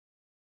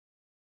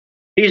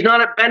 He's not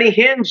at Benny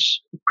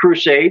Hinn's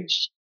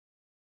crusades.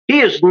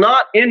 He is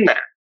not in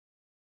that.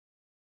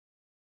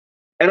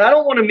 And I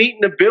don't want to meet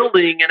in a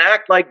building and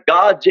act like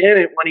God's in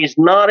it when he's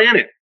not in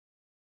it.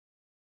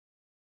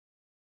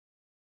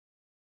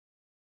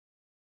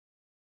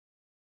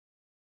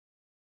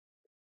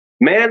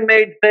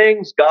 Man-made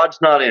things, God's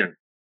not in.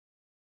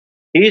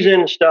 He's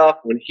in stuff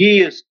when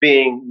he is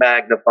being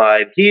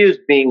magnified, he is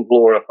being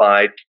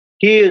glorified,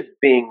 he is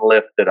being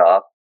lifted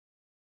up.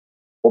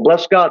 Well,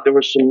 bless God, there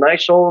were some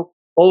nice old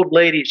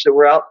ladies that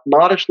were out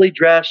modestly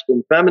dressed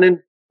in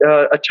feminine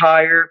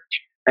attire,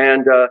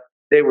 and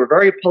they were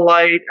very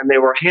polite, and they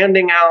were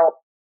handing out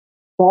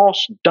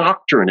false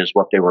doctrine is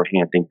what they were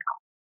handing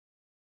out.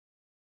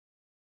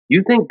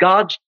 You think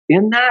God's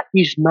in that?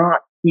 He's not.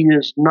 He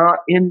is not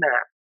in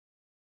that.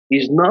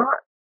 He's not.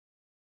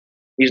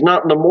 He's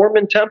not in the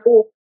Mormon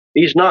temple.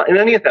 He's not in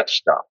any of that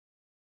stuff.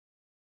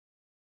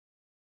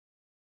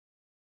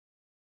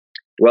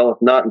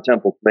 Dwelleth not in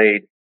temples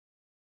made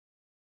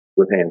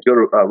with hands. Go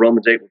to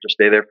Romans 8. We'll just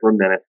stay there for a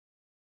minute.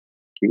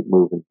 Keep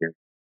moving here.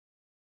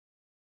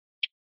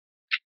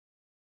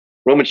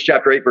 Romans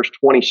chapter 8, verse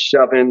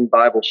 27,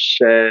 Bible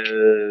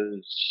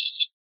says,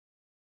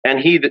 and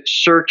he that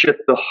searcheth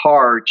the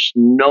hearts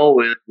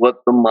knoweth what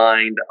the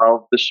mind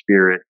of the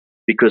Spirit,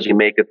 because he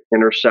maketh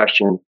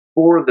intercession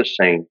for the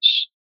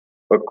saints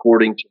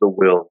according to the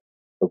will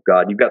of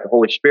God. You've got the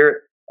Holy Spirit,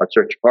 I'll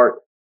search your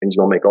heart, and he's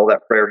going to make all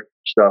that prayer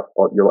stuff,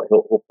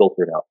 he'll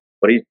filter it out.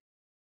 But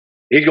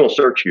he's going to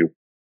search you.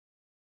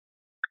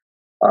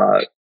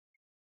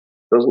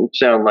 Doesn't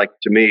sound like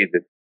to me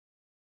that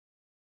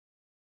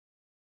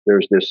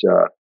there's this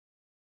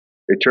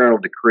eternal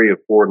decree of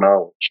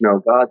foreknowledge.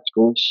 No, God's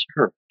going to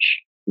search.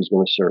 He's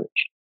going to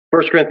search.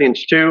 1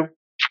 Corinthians 2.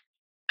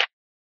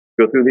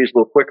 Go through these a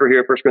little quicker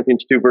here. 1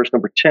 Corinthians 2, verse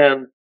number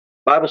 10. The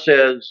Bible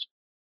says,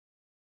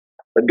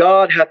 that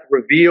God hath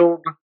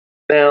revealed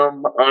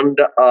them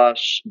unto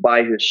us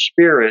by his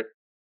Spirit,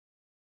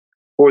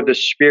 for the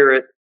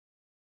Spirit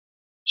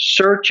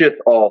searcheth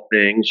all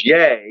things,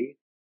 yea,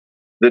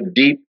 the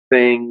deep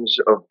things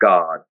of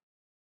God.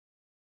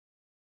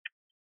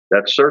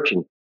 That's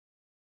searching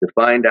to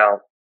find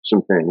out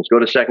some things. Go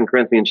to 2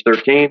 Corinthians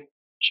 13.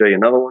 Show you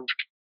another one.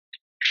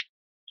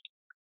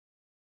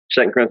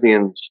 2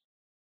 Corinthians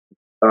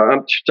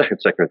 13.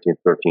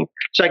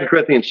 2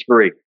 Corinthians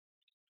 3.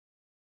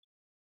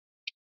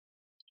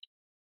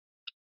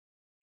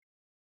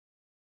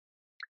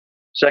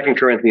 Second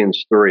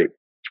Corinthians 3.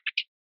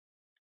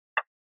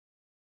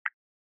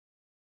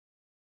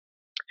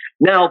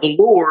 Now the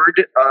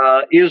Lord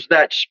is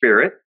that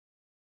Spirit,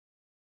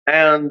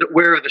 and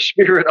where the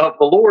Spirit of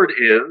the Lord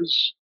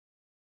is,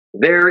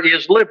 there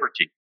is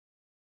liberty.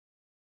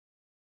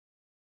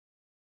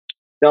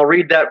 Now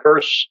read that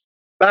verse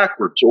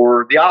backwards,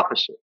 or the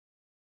opposite.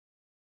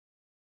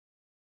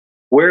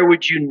 Where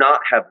would you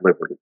not have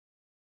liberty?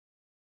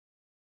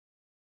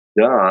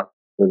 Where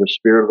the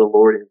Spirit of the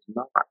Lord is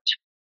not.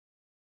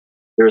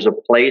 There's a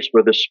place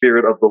where the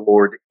Spirit of the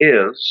Lord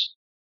is,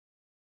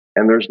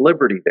 and there's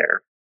liberty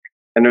there.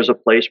 And there's a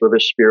place where the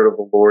Spirit of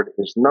the Lord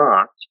is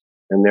not,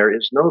 and there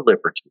is no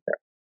liberty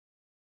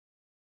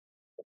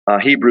there.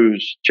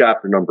 Hebrews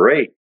chapter number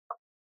 8.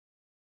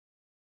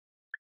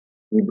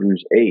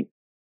 Hebrews 8.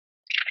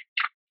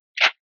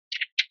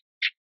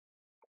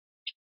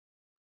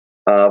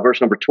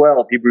 Verse number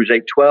 12, Hebrews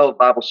 8:12,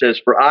 Bible says,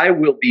 for I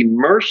will be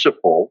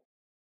merciful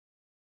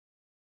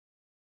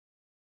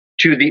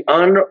to the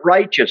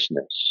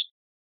unrighteousness.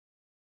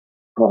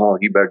 Oh,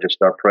 you better just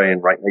start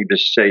praying right now. You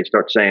just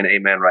start saying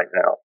amen right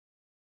now.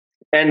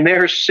 And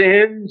their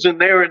sins and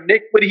their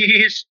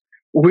iniquities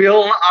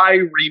will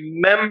I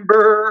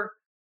remember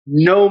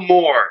no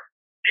more.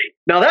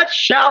 Now that's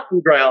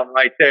shouting ground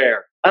right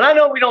there. And I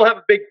know we don't have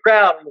a big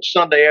crowd on a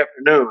Sunday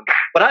afternoon,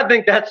 but I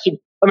think that's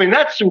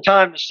some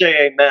time to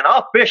say amen.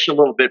 I'll fish a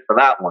little bit for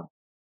that one.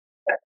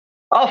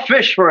 I'll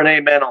fish for an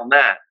amen on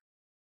that.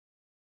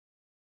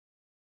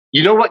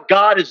 You know what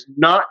God is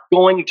not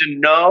going to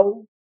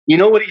know? You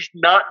know what he's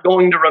not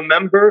going to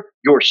remember?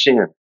 Your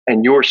sin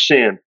and your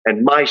sin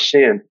and my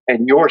sin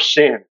and your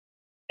sin.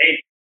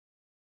 Hey,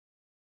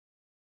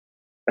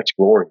 that's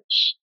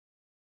glorious.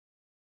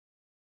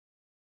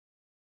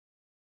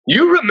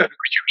 You remember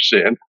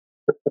your sin.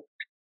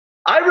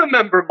 I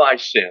remember my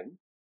sin.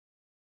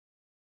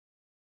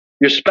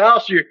 Your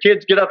spouse or your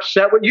kids get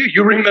upset with you.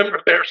 You remember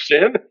their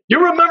sin.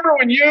 You remember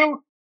when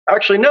you,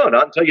 actually, no,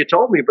 not until you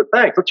told me, but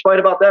thanks. Let's fight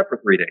about that for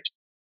 3 days.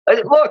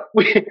 Look,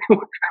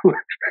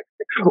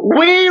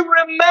 we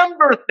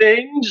remember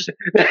things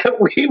that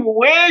we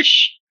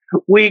wish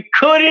we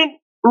couldn't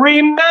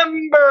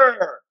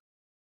remember.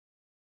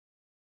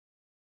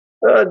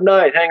 Good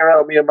night. Hang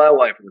around with me and my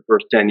wife for the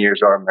first 10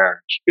 years of our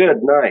marriage.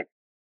 Good night.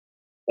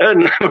 Good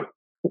night.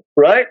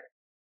 Right?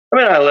 I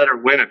mean, I let her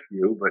win a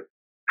few, but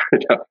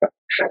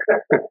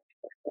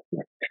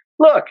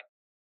look,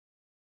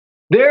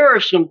 there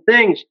are some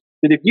things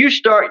that if you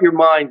start your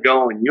mind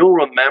going, you'll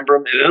remember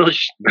them, and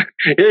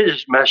it'll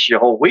just mess your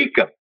whole week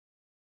up.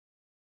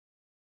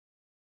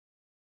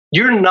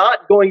 You're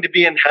not going to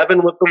be in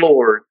heaven with the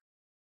Lord.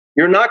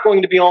 You're not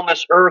going to be on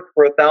this earth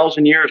for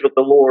 1,000 years with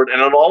the Lord,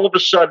 and then all of a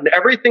sudden,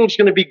 everything's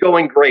going to be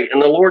going great,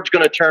 and the Lord's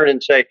going to turn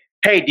and say,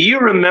 hey, do you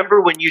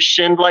remember when you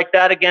sinned like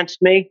that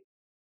against me?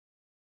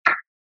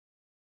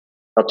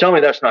 Now tell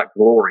me that's not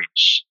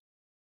glorious.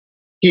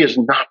 He is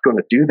not going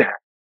to do that.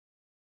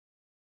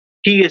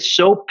 He is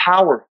so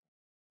powerful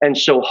and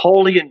so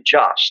holy and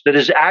just that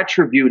his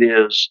attribute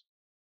is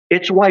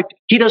it's wiped.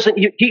 He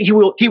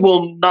will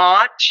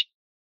not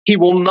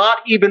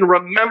even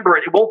remember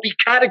it. It won't be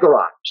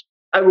categorized.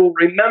 I will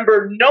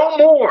remember no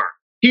more.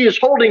 He is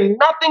holding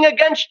nothing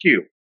against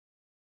you.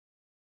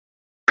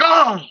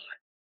 God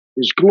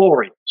is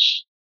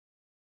glorious.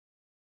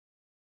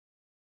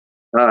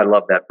 I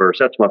love that verse.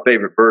 That's my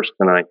favorite verse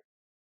tonight.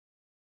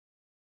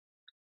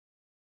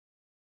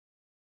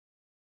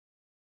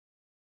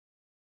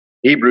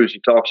 Hebrews, he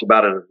talks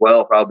about it as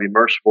well. If I'll be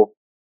merciful,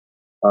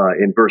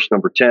 in verse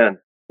number 10,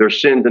 their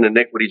sins and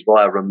iniquities will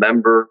I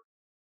remember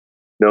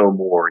no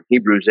more. In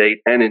Hebrews 8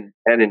 and in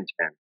 10.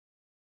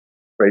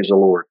 Praise the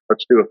Lord.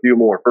 Let's do a few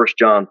more. 1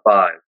 John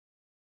 5.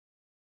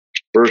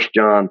 1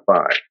 John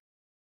 5.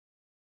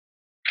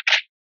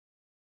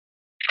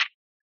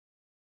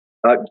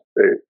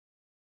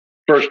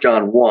 1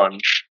 John 1.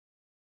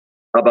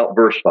 How about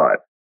verse 5?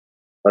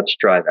 Let's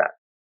try that.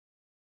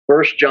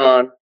 1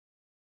 John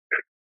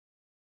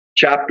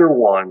chapter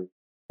 1,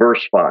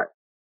 verse 5.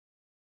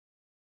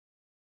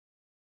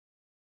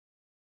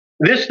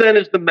 This then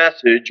is the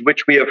message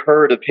which we have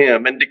heard of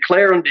him and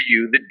declare unto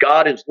you that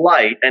God is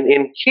light, and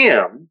in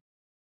him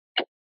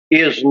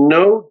is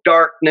no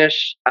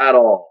darkness at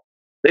all.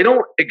 They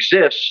don't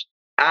exist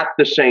at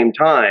the same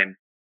time.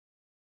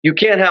 You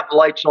can't have the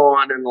lights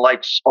on and the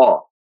lights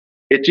off.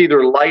 It's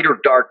either light or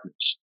darkness.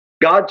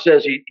 God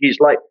says he's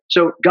light.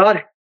 So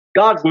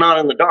God's not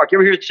in the dark. You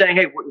ever hear it saying,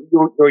 hey,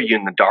 are you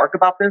in the dark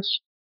about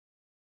this?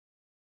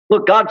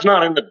 Look, God's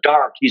not in the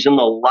dark. He's in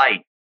the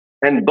light.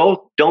 And both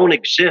don't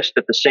exist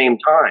at the same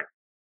time.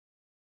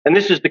 And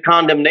this is the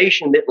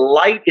condemnation that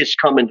light is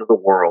come into the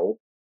world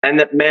and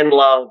that men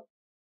love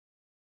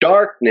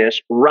darkness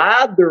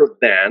rather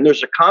than,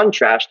 there's a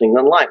contrasting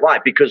than light. Why?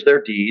 Because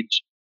their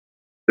deeds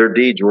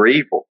were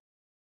evil.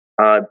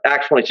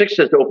 Acts 26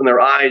 says to open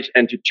their eyes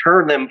and to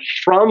turn them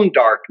from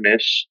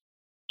darkness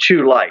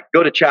to light.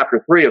 Go to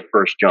chapter 3 of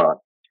 1 John.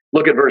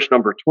 Look at verse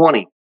number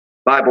 20.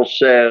 Bible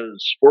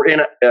says, for in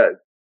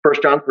 1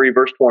 John 3,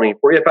 verse 20,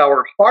 for if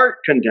our heart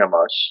condemn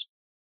us,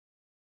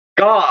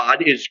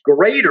 God is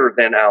greater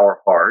than our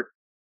heart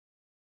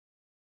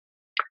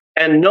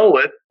and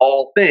knoweth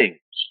all things.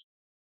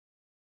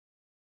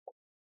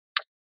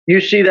 You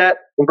see that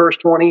in verse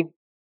 20?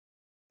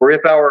 For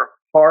if our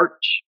heart,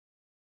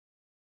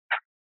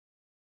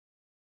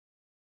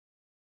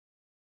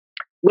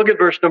 look at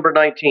verse number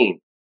 19.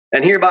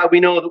 And hereby we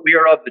know that we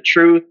are of the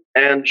truth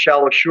and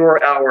shall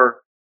assure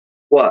our,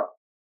 what?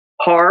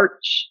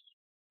 Hearts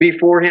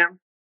before him.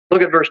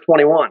 Look at verse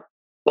 21.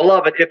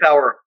 Beloved, if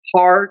our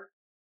heart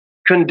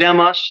condemn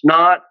us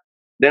not,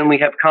 then we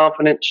have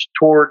confidence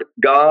toward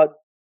God.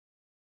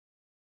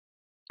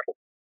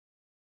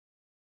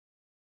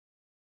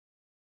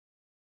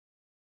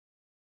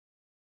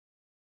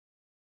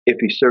 If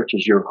he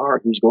searches your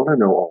heart, he's going to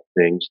know all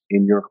things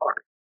in your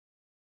heart.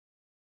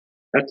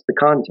 That's the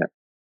content.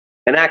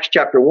 In Acts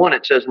chapter 1,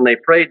 it says, and they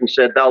prayed and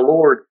said, Thou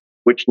Lord,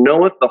 which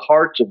knoweth the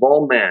hearts of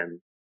all men,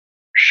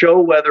 show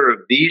whether of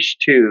these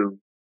two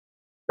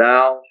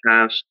thou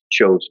hast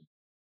chosen.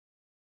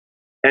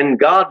 And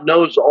God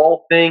knows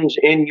all things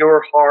in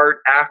your heart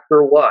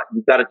after what?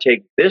 You've got to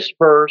take this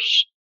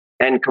verse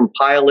and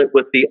compile it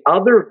with the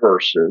other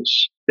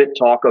verses that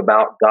talk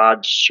about God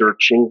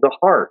searching the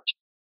heart.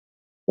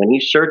 When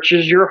he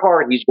searches your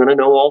heart, he's going to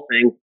know all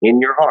things in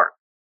your heart.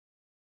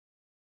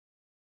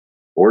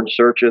 Lord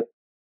searcheth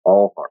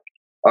all hearts.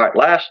 All right,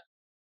 last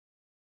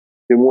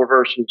 2 more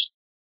verses.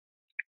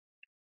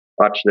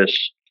 Watch this,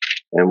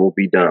 and we'll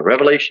be done.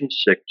 Revelation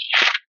 6.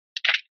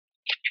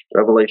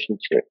 Revelation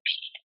 6.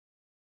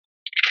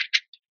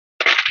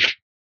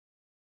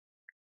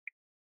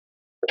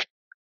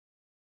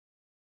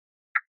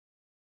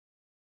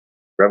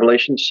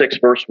 Revelation 6,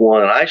 verse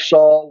 1. And I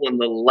saw when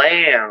the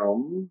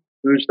Lamb,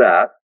 who's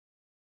that?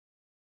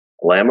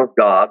 The Lamb of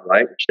God,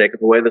 right, which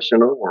taketh away the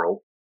sin of the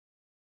world.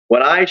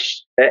 I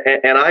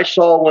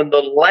saw when the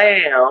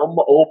Lamb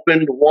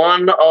opened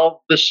one of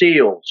the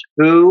seals.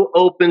 Who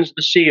opens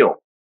the seal?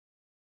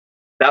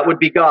 That would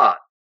be God,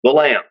 the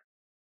Lamb.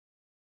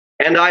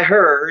 And I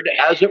heard,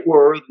 as it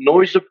were, the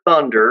noise of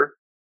thunder,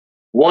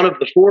 one of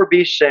the four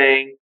beasts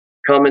saying,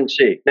 "Come and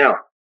see." Now,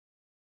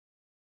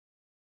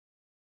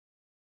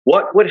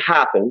 what would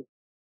happen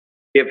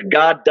if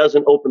God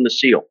doesn't open the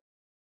seal?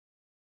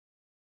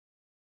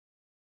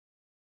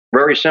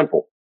 Very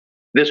simple.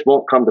 This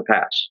won't come to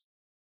pass.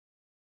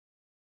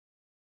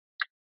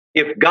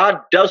 If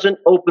God doesn't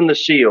open the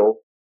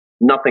seal,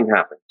 nothing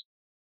happens.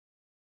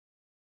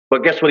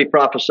 But guess what he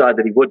prophesied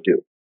that he would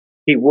do?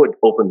 He would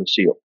open the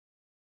seal.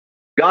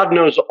 God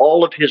knows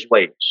all of his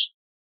ways.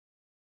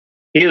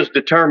 He has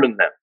determined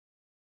them.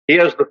 He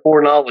has the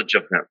foreknowledge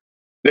of them.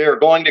 They are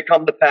going to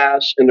come to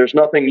pass, and there's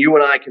nothing you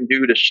and I can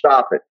do to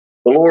stop it.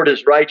 The Lord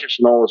is righteous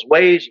in all his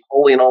ways,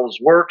 holy in all his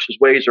works. His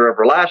ways are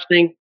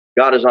everlasting.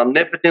 God is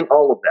omnipotent,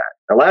 all of that.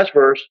 Now, last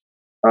verse,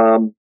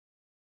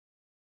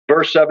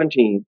 verse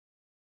 17.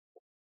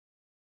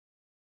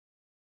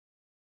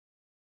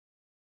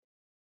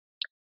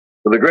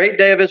 For the great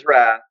day of his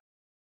wrath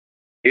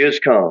is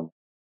come,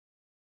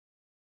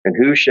 and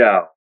who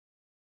shall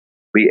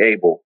be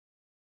able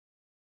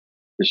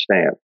to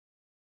stand?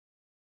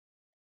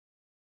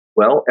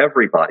 Well,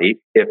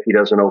 everybody, if he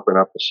doesn't open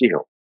up the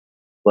seal.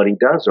 But he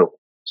does open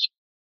the seal.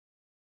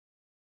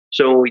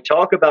 So when we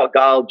talk about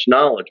God's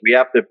knowledge, we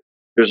have to,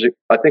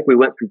 I think we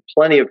went through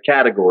plenty of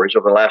categories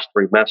over the last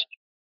three messages.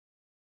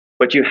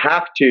 But you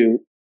have to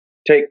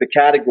take the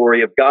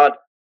category of God,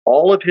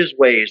 all of his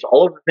ways,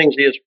 all of the things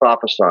he has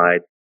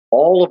prophesied,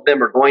 all of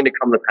them are going to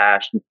come to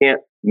pass. You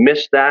can't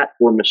miss that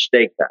or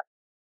mistake that.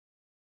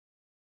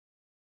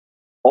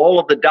 All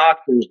of the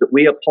doctrines that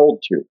we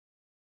uphold to,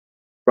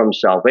 from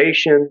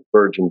salvation,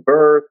 virgin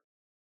birth,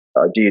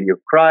 deity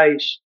of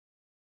Christ,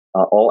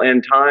 all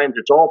end times,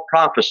 it's all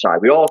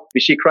prophesied. We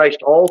see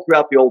Christ all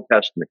throughout the Old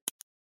Testament.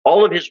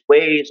 All of his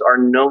ways are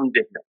known to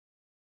him.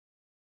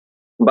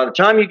 And by the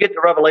time you get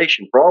to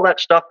Revelation, for all that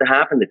stuff to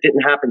happen that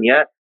didn't happen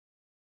yet,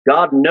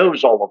 God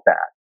knows all of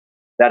that.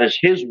 That is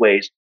his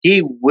ways.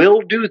 He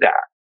will do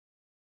that.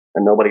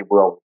 And nobody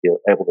will be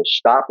able to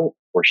stop it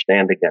or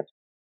stand against it.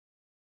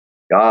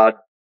 God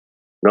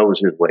knows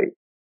his ways.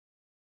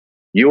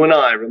 You and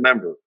I,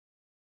 remember,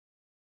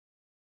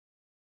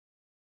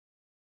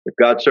 if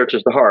God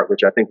searches the heart,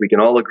 which I think we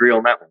can all agree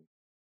on that one,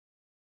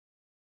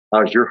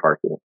 how's your heart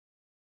doing?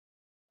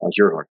 How's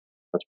your heart?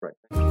 Let's pray.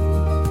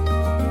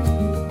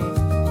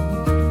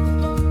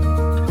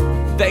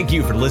 Thank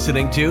you for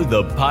listening to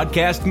the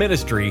podcast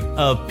ministry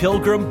of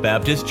Pilgrim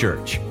Baptist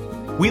Church.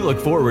 We look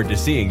forward to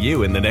seeing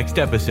you in the next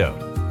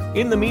episode.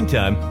 In the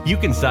meantime, you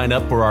can sign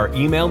up for our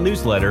email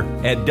newsletter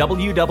at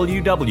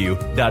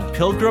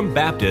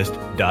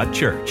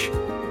www.pilgrimbaptist.church.